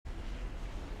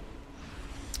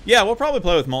Yeah, we'll probably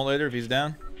play with Molt later if he's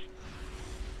down.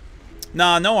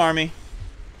 Nah, no army.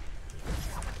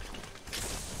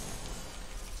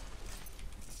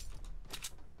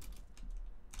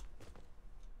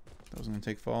 That was gonna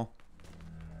take fall.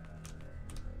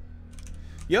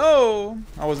 Yo!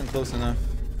 I wasn't close enough.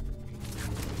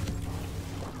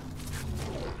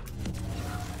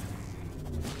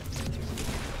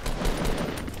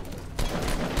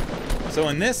 So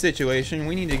in this situation,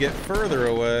 we need to get further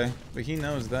away, but he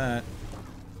knows that.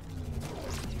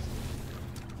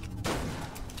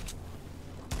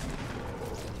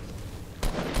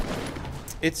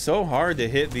 It's so hard to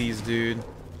hit these, dude.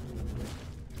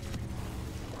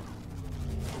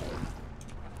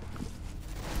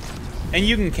 And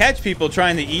you can catch people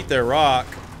trying to eat their rock.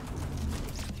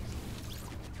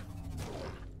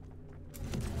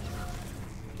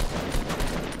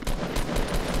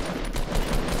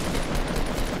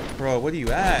 Bro, what are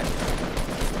you at?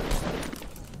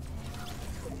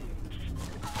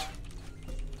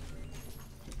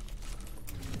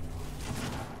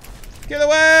 Get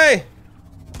away!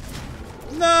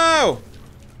 No!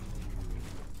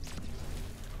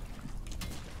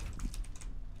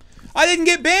 I didn't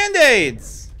get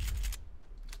band-aids!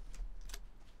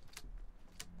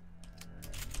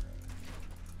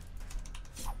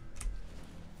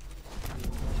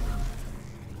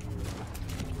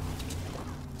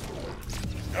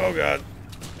 Oh god.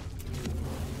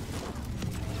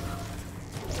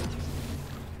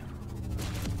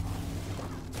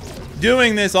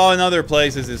 Doing this all in other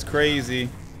places is crazy.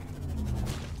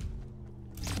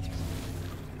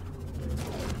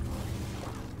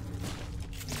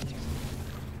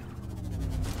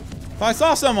 Oh, I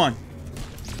saw someone.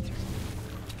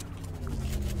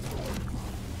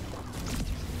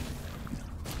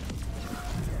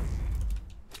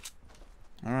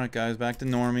 All right, guys, back to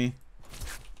normie.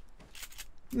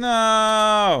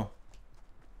 No!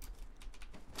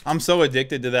 I'm so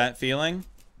addicted to that feeling.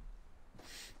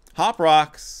 Hop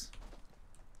rocks.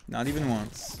 Not even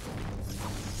once.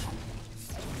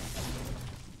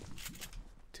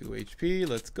 2 HP,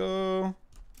 let's go.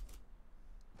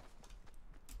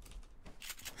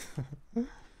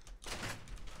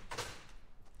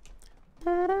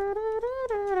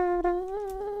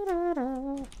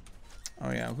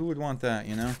 Oh yeah, who would want that,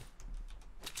 you know?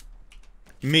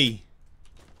 Me.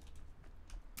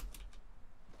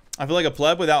 I feel like a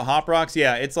pleb without hop rocks.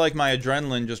 Yeah, it's like my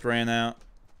adrenaline just ran out.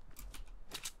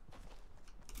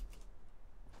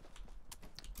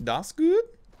 Das good?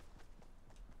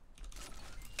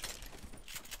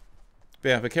 But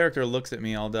yeah, if a character looks at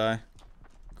me, I'll die.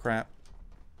 Crap.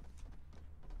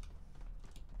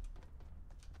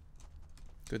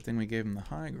 Good thing we gave him the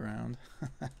high ground.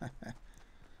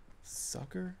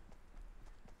 Sucker.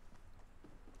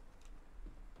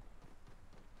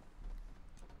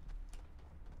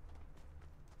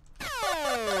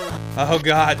 Oh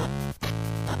god.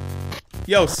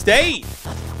 Yo, state!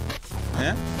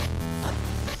 Yeah?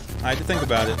 I had to think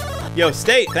about it. Yo,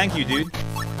 state, thank you, dude.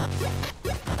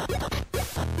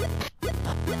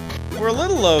 We're a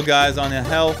little low, guys, on the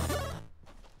health.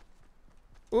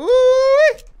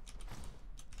 Ooh!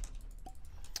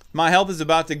 My health is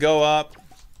about to go up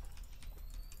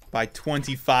by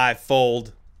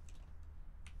 25-fold.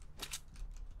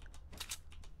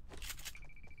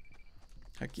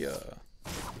 Heck yeah.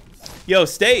 Yo,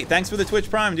 State, thanks for the Twitch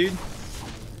Prime, dude.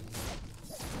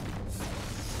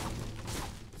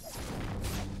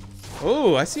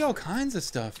 Oh, I see all kinds of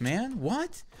stuff, man.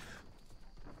 What?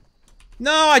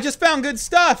 No, I just found good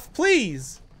stuff.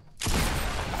 Please.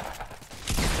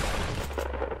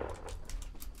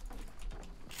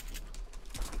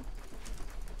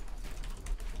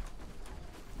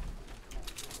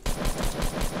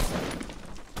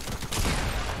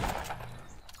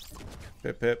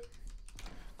 Pip, pip.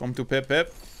 Come to pip,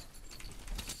 pip.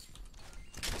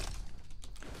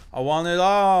 I want it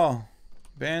all.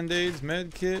 Band-aids,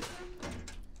 med kit.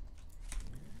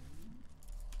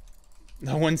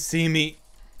 No one see me.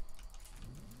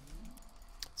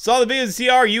 Saw the video of the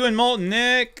CR, you and Molten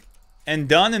Nick and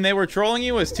Dunn, and they were trolling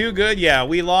you. Was too good. Yeah,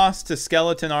 we lost to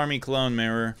Skeleton Army Clone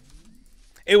Mirror.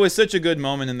 It was such a good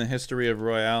moment in the history of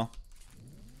Royale.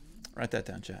 Write that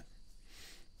down, chat.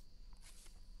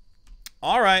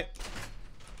 All right.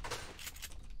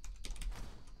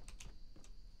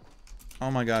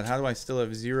 Oh my god, how do I still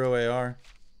have 0 AR?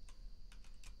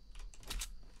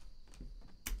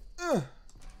 Ugh.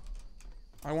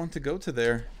 I want to go to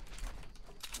there.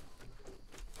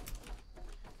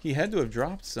 He had to have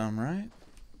dropped some, right?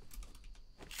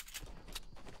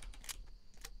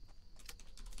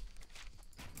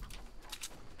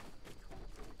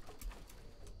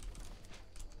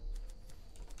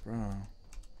 Bro.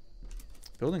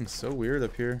 Building's so weird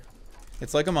up here.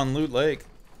 It's like I'm on Loot Lake.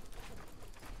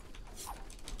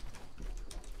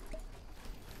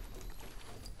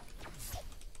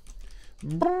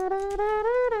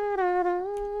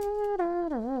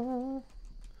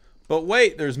 But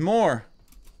wait, there's more.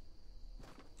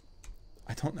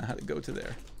 I don't know how to go to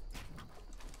there.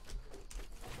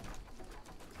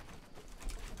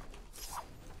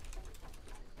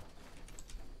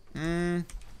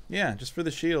 Yeah, just for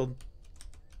the shield.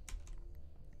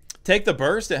 Take the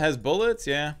burst, it has bullets,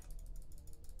 yeah.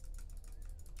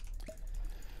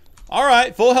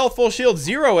 Alright, full health, full shield,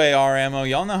 0 AR ammo.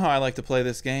 Y'all know how I like to play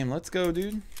this game. Let's go,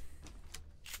 dude.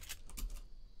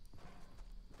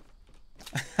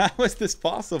 How is this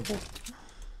possible?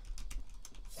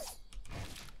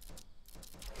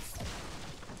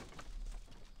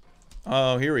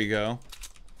 Oh, here we go.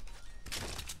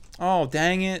 Oh,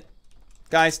 dang it.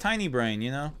 Guys, tiny brain,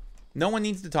 you know? No one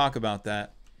needs to talk about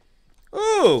that.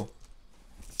 Ooh!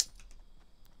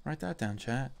 Write that down,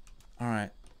 chat.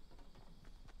 Alright.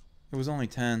 It was only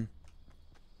 10.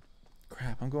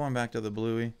 Crap, I'm going back to the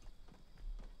bluey.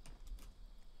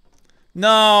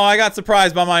 No, I got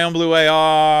surprised by my own blue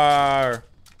AR.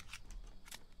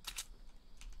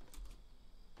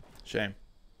 Shame.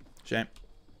 Shame.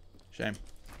 Shame.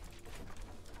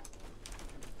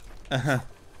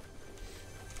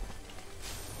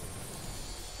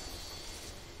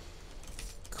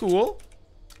 Cool.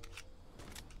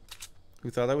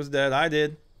 Who thought I was dead? I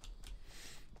did.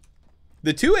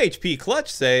 The 2 HP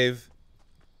clutch save.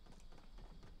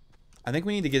 I think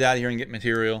we need to get out of here and get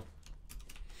material.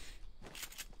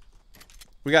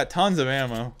 We got tons of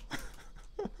ammo.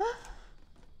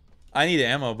 I need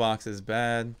ammo boxes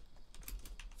bad.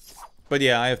 But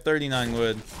yeah, I have 39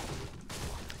 wood.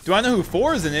 Do I know who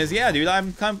Forzen is? Yeah, dude, I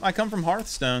come from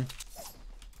Hearthstone.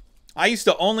 I used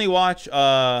to only watch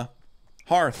Hearth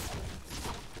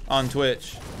on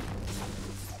Twitch.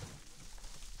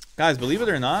 Guys, believe it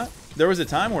or not, there was a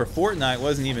time where Fortnite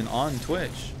wasn't even on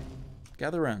Twitch.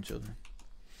 Gather around, children.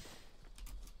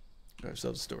 Got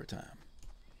ourselves a story time.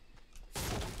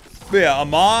 But yeah,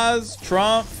 Amaz,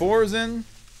 Trump, Forzen,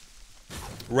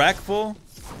 Wreckful.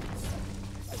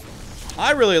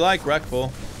 I really like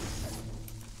Wreckful.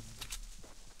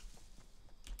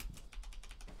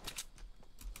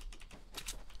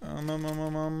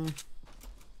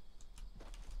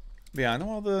 Yeah, I know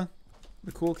all the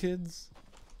cool kids.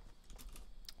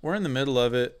 We're in the middle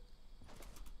of it.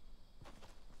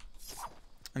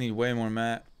 I need way more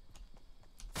mat.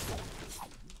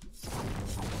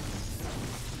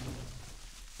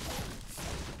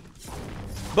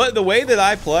 But the way that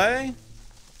I play,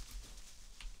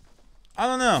 I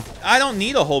don't know. I don't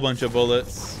need a whole bunch of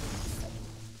bullets.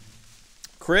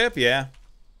 Crip, yeah.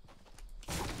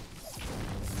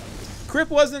 Crip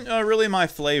wasn't really my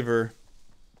flavor,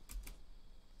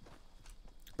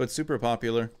 but super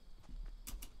popular.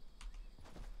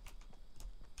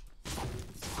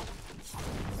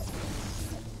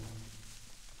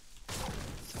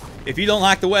 If you don't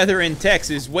like the weather in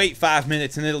Texas, wait 5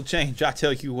 minutes and it'll change. I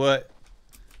tell you what.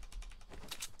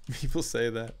 People say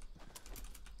that.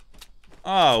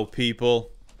 Oh,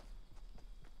 people.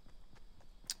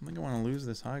 I think I want to lose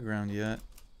this high ground yet.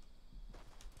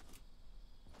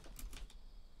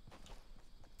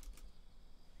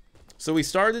 So we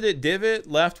started at Divot,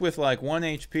 left with like 1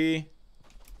 HP.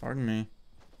 Pardon me.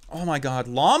 Oh my god,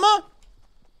 llama?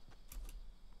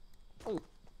 Oh.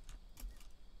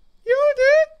 You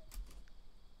did?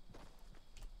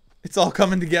 It's all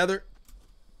coming together.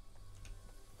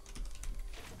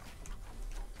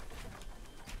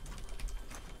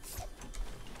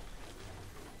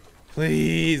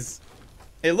 Please.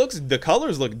 It looks, the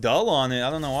colors look dull on it. I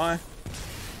don't know why.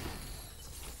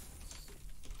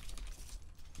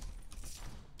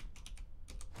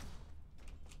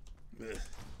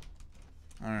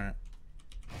 Alright.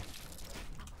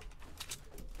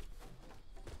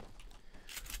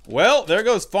 Well, there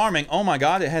goes farming. Oh my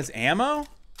god, it has ammo?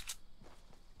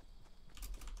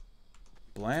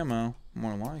 Blammo.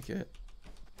 More like it.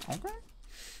 Okay.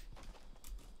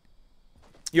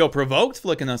 Yo, Provoked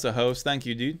flicking us a host. Thank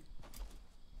you, dude.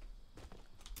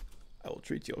 I will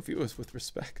treat your viewers with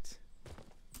respect.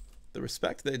 The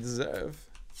respect they deserve.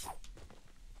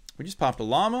 We just popped a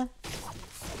llama.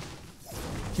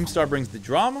 Keemstar brings the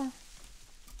drama.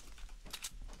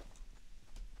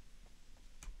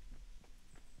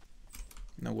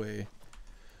 No way.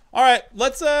 All right,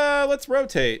 let's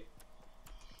rotate.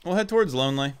 We'll head towards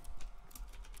Lonely.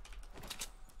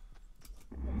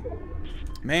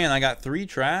 Man, I got 3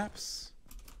 traps.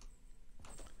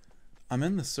 I'm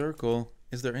in the circle.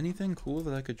 Is there anything cool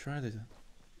that I could try to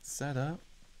set up?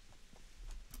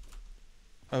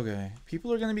 Okay.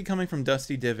 People are going to be coming from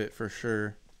Dusty Divot for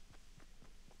sure.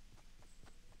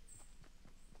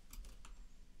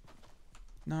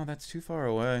 No, that's too far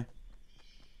away.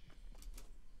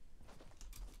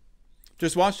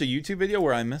 Just watched a YouTube video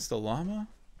where I missed a llama?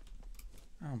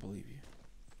 I don't believe you.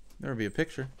 There'll be a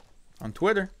picture on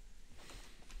Twitter.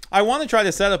 I want to try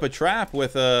to set up a trap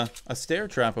with a stair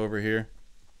trap over here.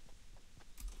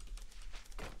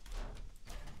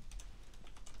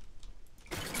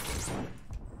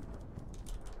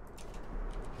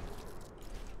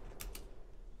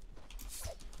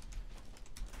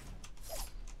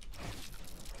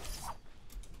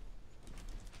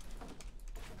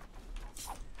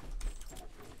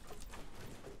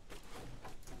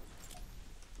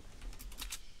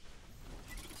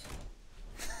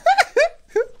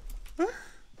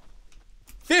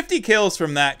 Kills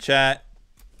from that, chat.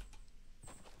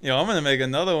 Yo, I'm gonna make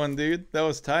another one, dude. That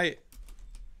was tight.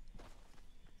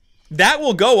 That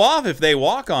will go off if they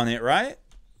walk on it, right?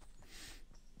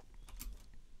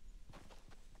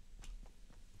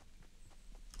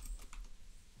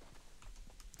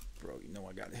 Bro, you know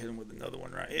I gotta hit him with another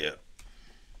one right here.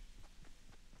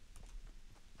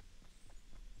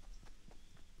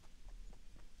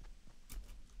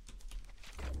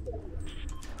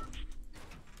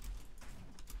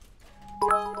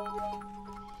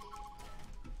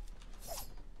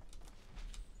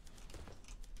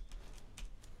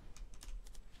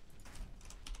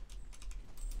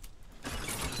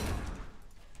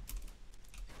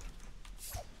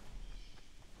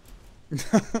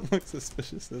 Doesn't look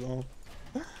suspicious at all.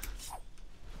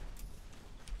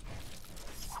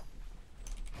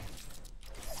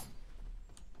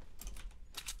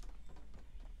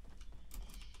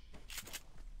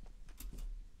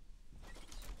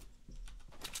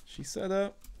 She set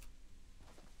up.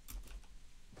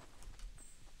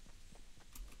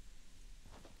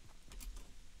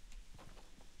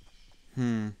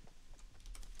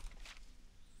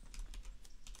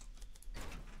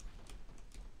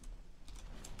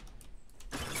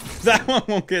 That one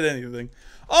won't get anything.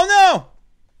 Oh no!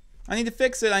 I need to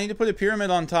fix it. I need to put a pyramid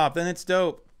on top. Then it's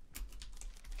dope.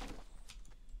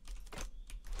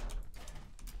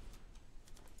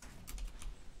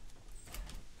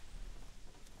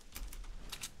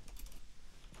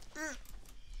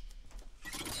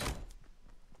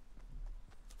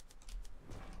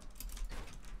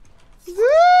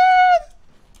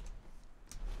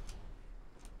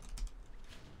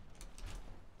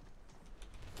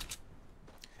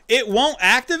 It won't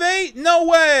activate? No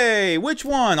way! Which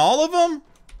one? All of them?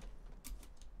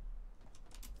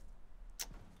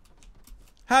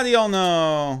 How do y'all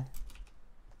know?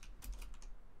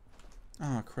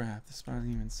 Oh crap, this spot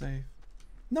isn't even safe.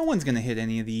 No one's gonna hit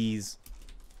any of these.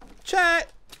 Chat!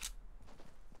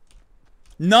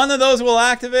 None of those will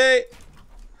activate?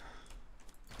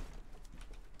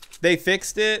 They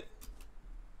fixed it?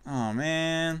 Oh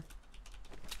man.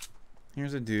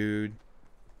 Here's a dude.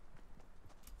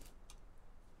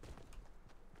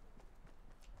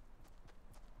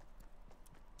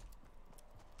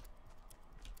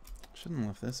 Shouldn't have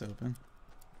left this open.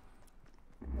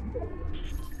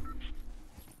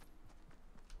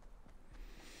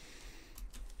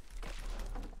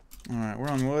 Alright, we're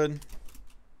on wood.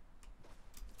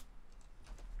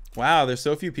 Wow, there's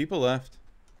so few people left.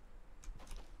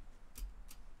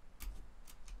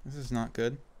 This is not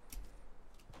good.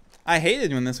 I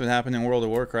hated when this would happen in World of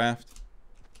Warcraft.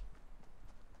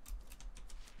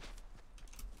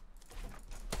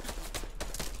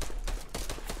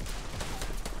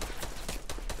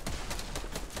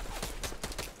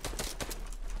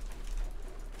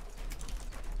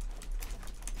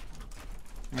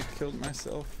 I killed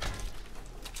myself.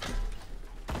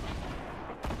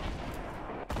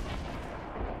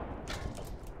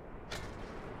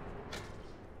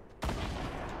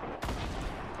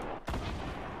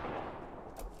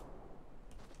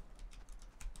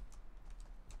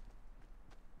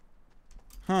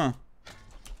 Huh.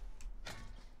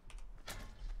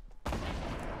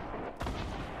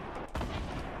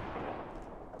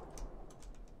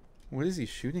 What is he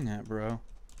shooting at, bro?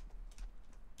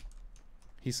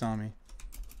 He saw me.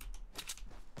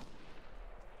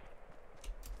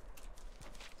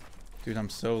 Dude,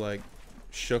 I'm so, like,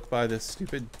 shook by this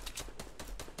stupid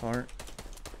part.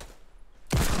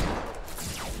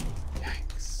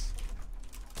 Yikes.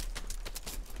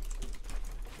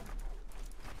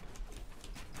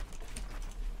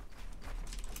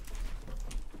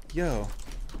 Yo.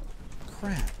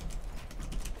 Crap.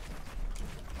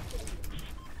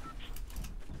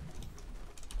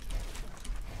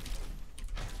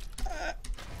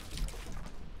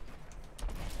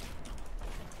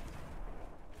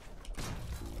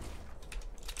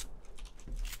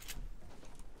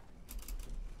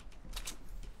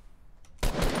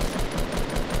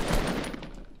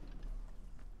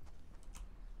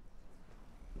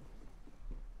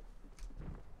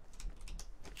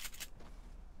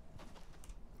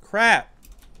 Crap.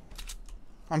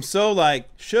 I'm so, like,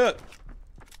 shook.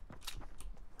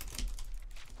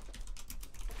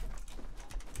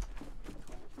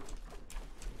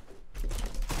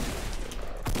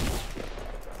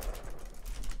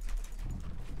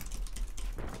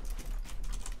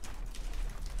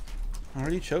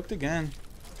 Already choked again.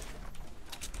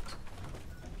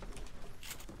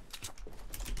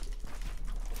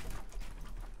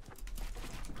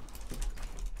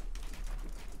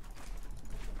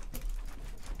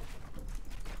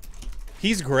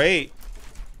 He's great.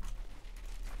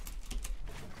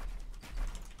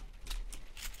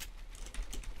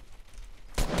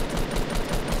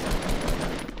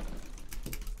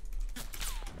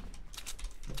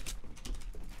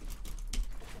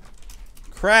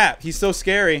 Crap, he's so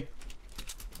scary.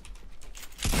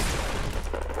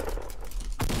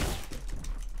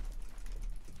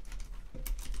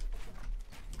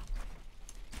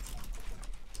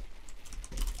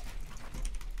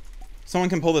 Someone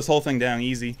can pull this whole thing down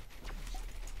easy.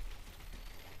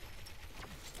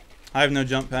 I have no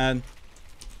jump pad.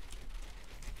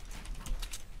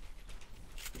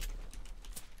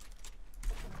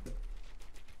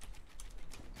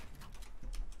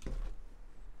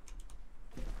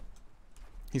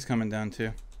 He's coming down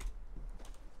too.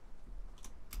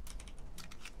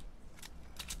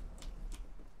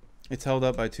 It's held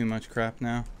up by too much crap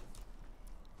now.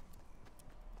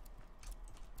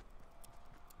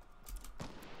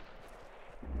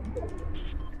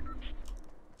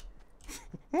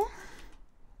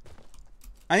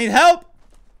 I need help!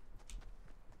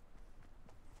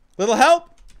 Little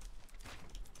help!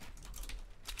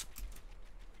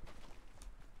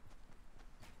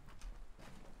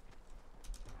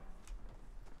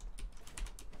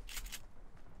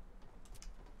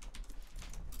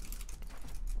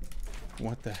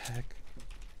 What the heck?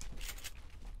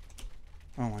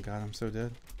 Oh my god, I'm so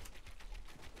dead.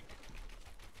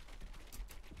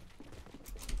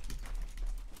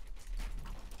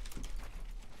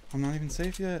 I'm not even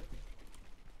safe yet.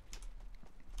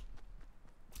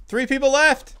 3 people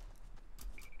left!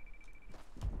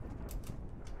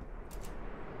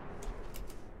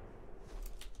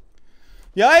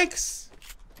 Yikes!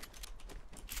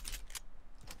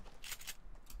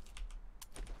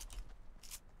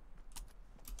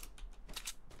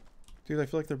 Dude, I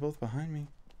feel like they're both behind me.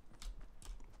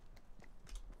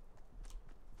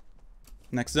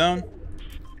 Next zone.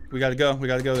 We gotta go. We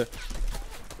gotta go there.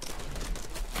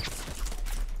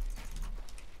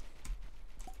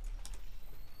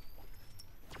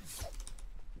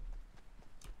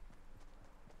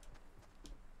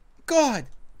 God!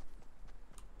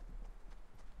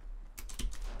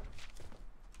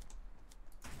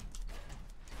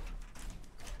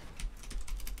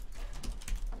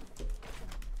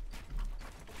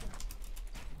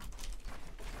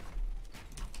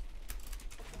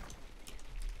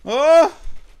 Oh!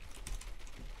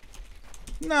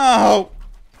 No!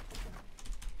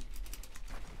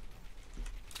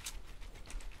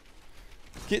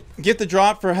 Get the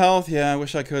drop for health. Yeah, I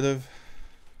wish I could have.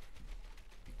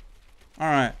 All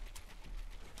right.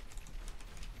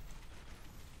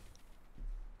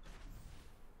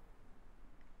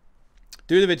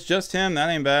 Dude, if it's just him, that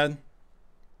ain't bad.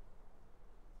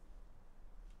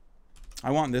 I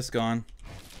want this gone.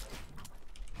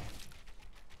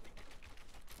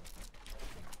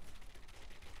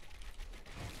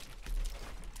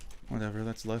 Whatever,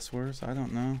 that's less worse. I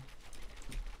don't know.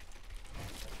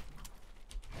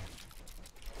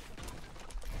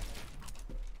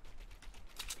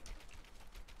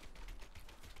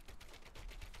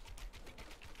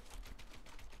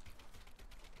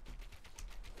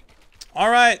 All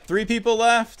right, 3 people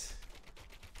left.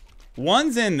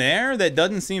 One's in there that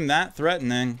doesn't seem that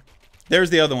threatening. There's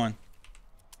the other one.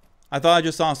 I thought I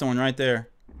just saw someone right there.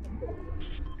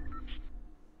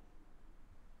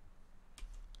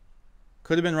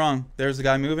 Could have been wrong. There's the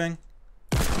guy moving.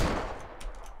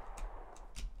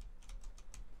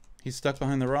 He's stuck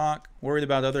behind the rock. Worried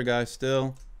about other guys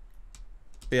still.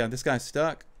 But yeah, this guy's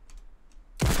stuck.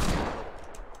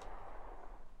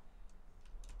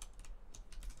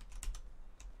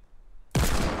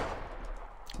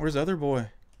 Where's the other boy?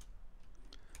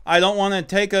 I don't want to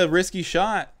take a risky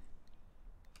shot.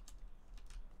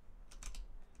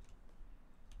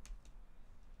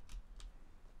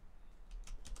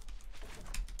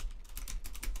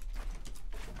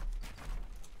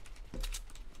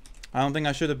 I don't think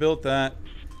I should have built that.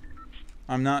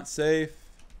 I'm not safe.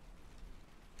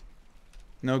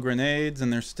 No grenades,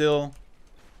 and they're still...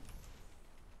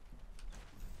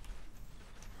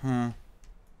 Huh.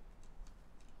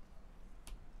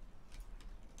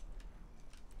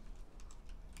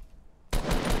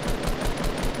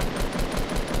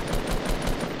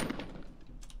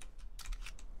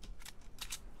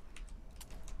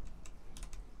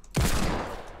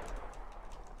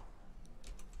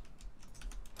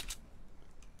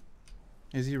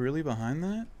 Is he really behind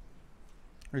that?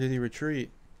 Or did he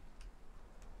retreat?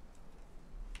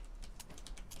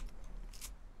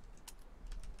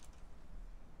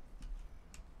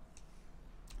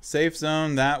 Safe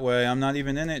zone that way. I'm not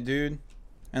even in it, dude.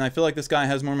 And I feel like this guy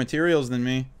has more materials than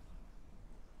me.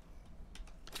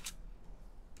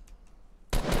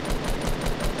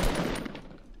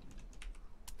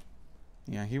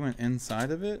 Yeah, he went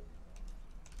inside of it.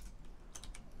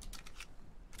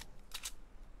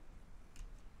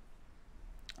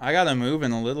 I gotta move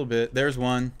in a little bit. There's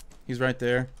one. He's right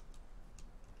there.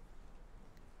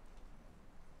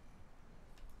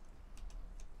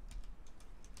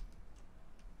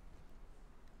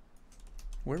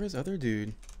 Where is other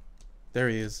dude? There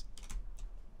he is.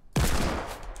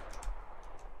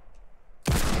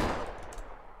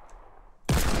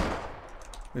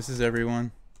 This is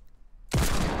everyone.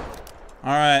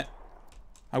 Alright.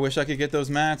 I wish I could get those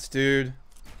mats, dude.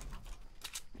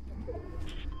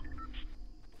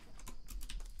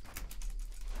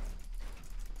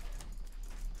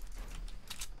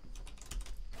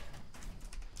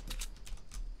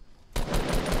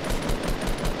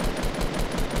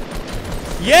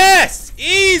 Yes!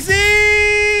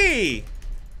 Easy!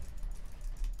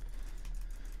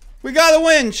 We got a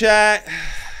win, chat.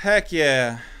 Heck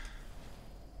yeah.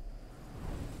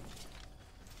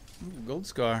 Ooh, gold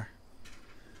scar.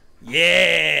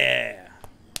 Yeah!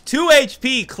 2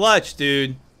 HP clutch,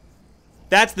 dude.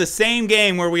 That's the same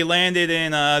game where we landed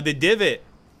in the divot.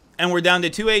 And we're down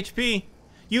to 2 HP.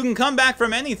 You can come back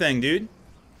from anything, dude.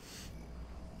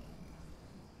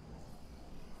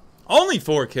 Only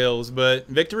 4 kills, but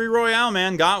Victory Royale,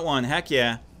 man. Got one. Heck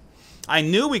yeah. I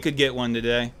knew we could get one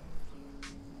today.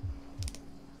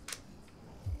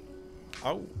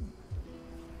 Oh.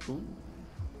 Ooh.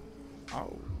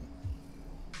 Oh.